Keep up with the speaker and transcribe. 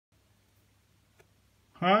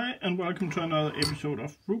Hi and welcome to another episode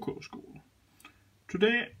of Ruko School.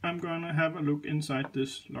 Today I'm going to have a look inside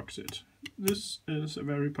this lockset. This is a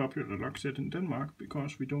very popular lockset in Denmark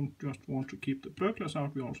because we don't just want to keep the burglars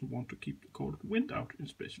out, we also want to keep the cold wind out,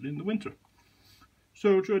 especially in the winter.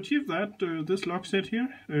 So to achieve that, this lockset here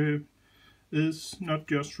is not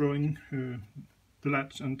just throwing the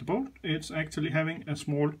latch and the bolt, it's actually having a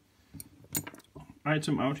small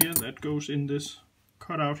item out here that goes in this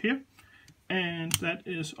cutout here. And that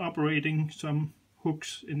is operating some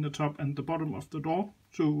hooks in the top and the bottom of the door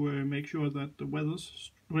to make sure that the weather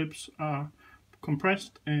strips are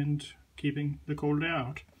compressed and keeping the cold air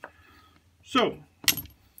out. So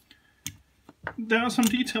there are some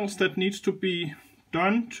details that needs to be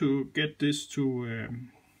done to get this to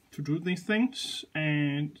do these things,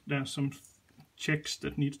 and there are some checks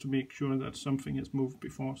that needs to make sure that something is moved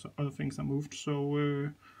before other things are moved.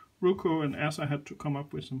 So Ruko and Assa had to come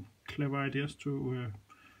up with some clever ideas to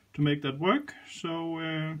make that work. So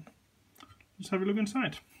let's have a look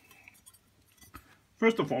inside.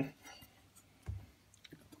 First of all,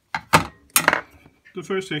 the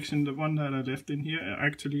first section, the one that I left in here, are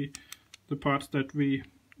actually the parts that we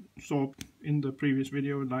saw in the previous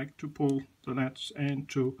video, like to pull the latch and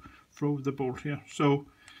to throw the bolt here. So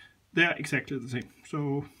they're exactly the same.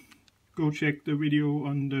 So go check the video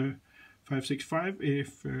on the 565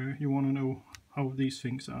 if you want to know how these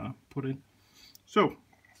things are put in. So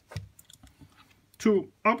to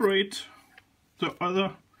operate the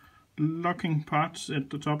other locking parts at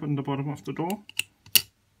the top and the bottom of the door,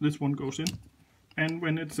 this one goes in, and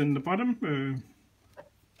when it's in the bottom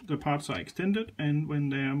the parts are extended, and when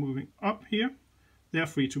they are moving up here they are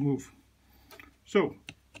free to move. So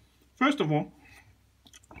first of all,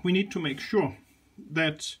 we need to make sure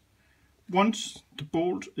that once the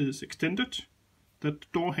bolt is extended, that the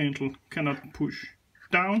door handle cannot push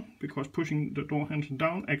down, because pushing the door handle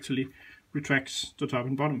down actually retracts the top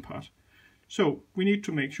and bottom part. So we need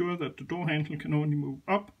to make sure that the door handle can only move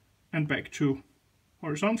up and back to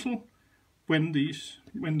horizontal when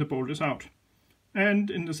the bolt is out. And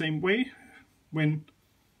in the same way, when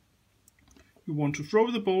you want to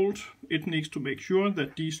throw the bolt, it needs to make sure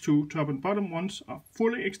that these two top and bottom ones are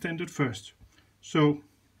fully extended first. So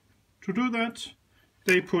to do that,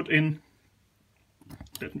 they put in,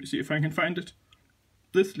 let me see if I can find it,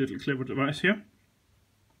 this little clever device here.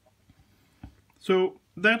 So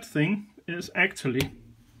that thing is actually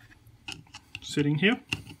sitting here,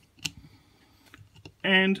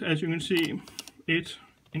 and as you can see, it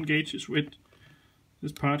engages with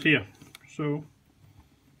this part here. So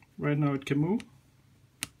right now it can move,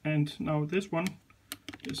 and now this one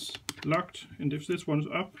is locked, and if this one's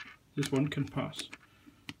up, this one can pass.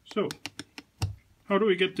 So how do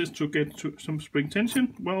we get this to get to some spring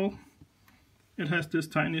tension? Well, it has this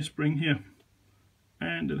tiny spring here,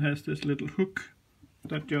 and it has this little hook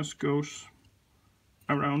that just goes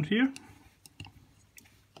around here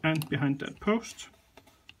and behind that post.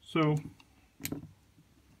 So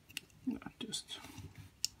just,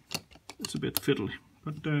 it's a bit fiddly,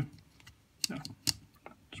 but yeah,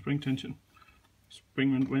 spring tension,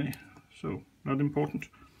 spring went away, so not important.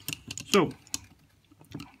 So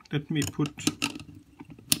let me put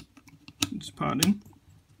this part in.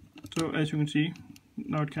 So as you can see,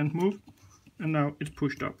 now it can't move, and now it's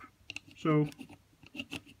pushed up. So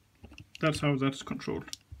that's how that's controlled.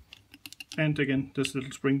 And again, this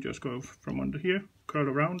little spring just goes from under here, curl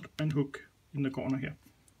around, and hook in the corner here.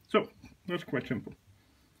 So that's quite simple.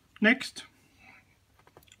 Next,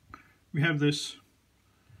 we have this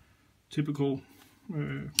typical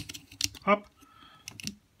hub,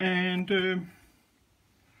 and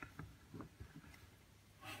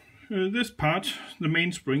this part, the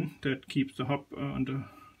main spring that keeps the hub under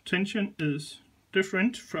tension, is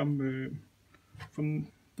different from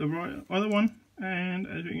the other one, and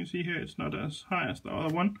as you can see here, it's not as high as the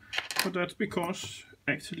other one, but that's because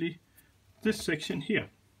actually this section here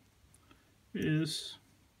is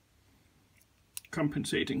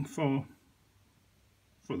compensating for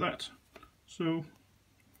that. So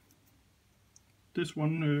this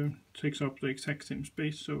one takes up the exact same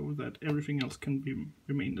space so that everything else can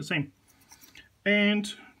remain the same.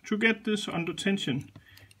 And to get this under tension,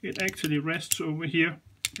 it actually rests over here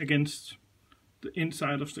against the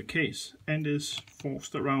inside of the case and is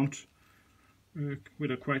forced around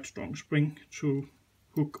with a quite strong spring to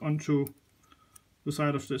hook onto the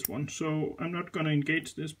side of this one. So I'm not going to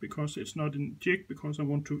engage this because it's not in jig, because I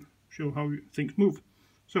want to show how things move.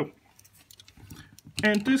 So,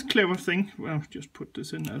 and this clever thing, well, just put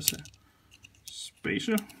this in as a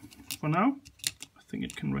spacer for now. I think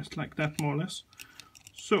it can rest like that more or less.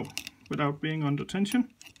 So without being under tension,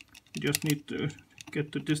 you just need to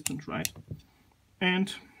get the distance right.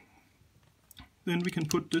 And then we can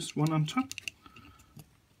put this one on top.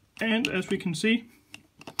 And as we can see,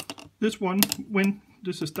 this one, when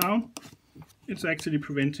this is down, it's actually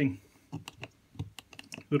preventing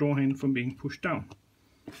the door handle from being pushed down.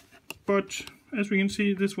 But as we can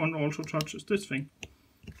see, this one also touches this thing.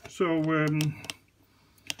 So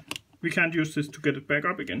we can't use this to get it back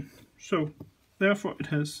up again. So therefore it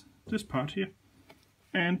has this part here.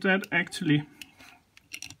 And that actually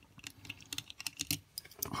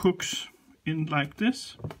hooks in like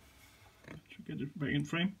this to get it back in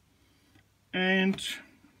frame. And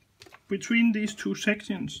between these two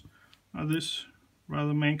sections are this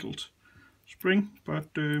rather mangled spring,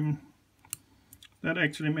 but that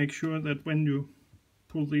actually makes sure that when you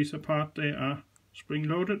pull these apart, they are spring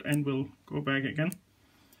loaded and will go back again.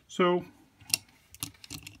 So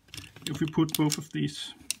if we put both of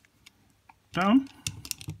these down,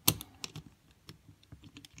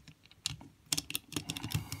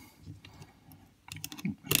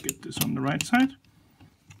 let's get this on the right side,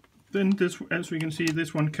 then this, as we can see,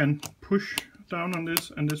 this one can push down on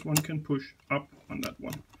this and this one can push up on that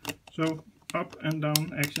one. So up and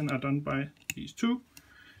down action are done by these two.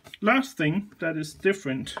 Last thing that is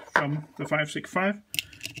different from the 565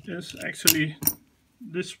 is actually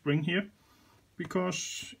this spring here,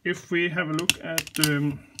 because if we have a look at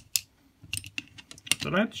the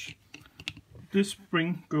latch, this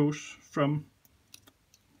spring goes from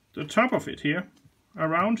the top of it here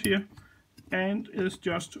around here and is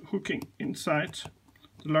just hooking inside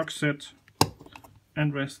the lock set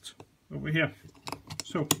and rest over here.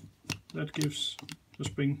 So that gives the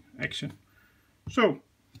spring action. So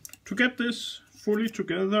to get this fully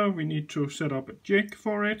together, we need to set up a jig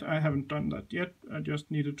for it. I haven't done that yet. I just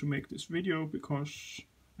needed to make this video because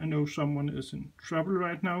I know someone is in trouble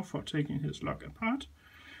right now for taking his lock apart.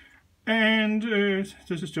 And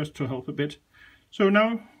this is just to help a bit. So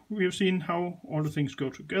now we have seen how all the things go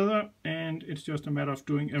together, and it's just a matter of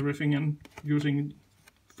doing everything and using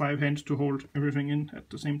 5 hands to hold everything in at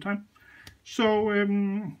the same time. So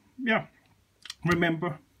yeah,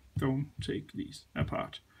 remember, don't take these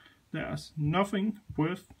apart. There's nothing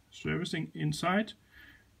worth servicing inside.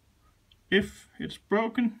 If it's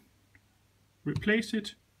broken, replace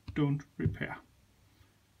it, don't repair.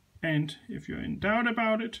 And if you're in doubt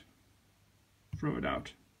about it, throw it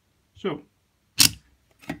out. So,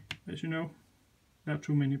 as you know, there are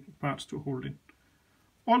too many parts to hold in.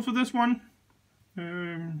 All for this one.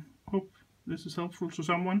 Hope this is helpful to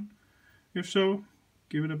someone. If so,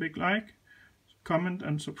 give it a big like, comment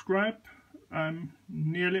and subscribe. I'm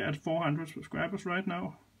nearly at 400 subscribers right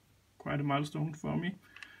now. Quite a milestone for me.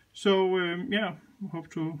 So yeah, hope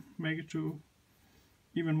to make it to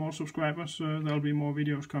even more subscribers. There'll be more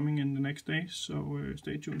videos coming in the next days, so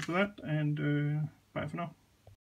stay tuned for that, and bye for now.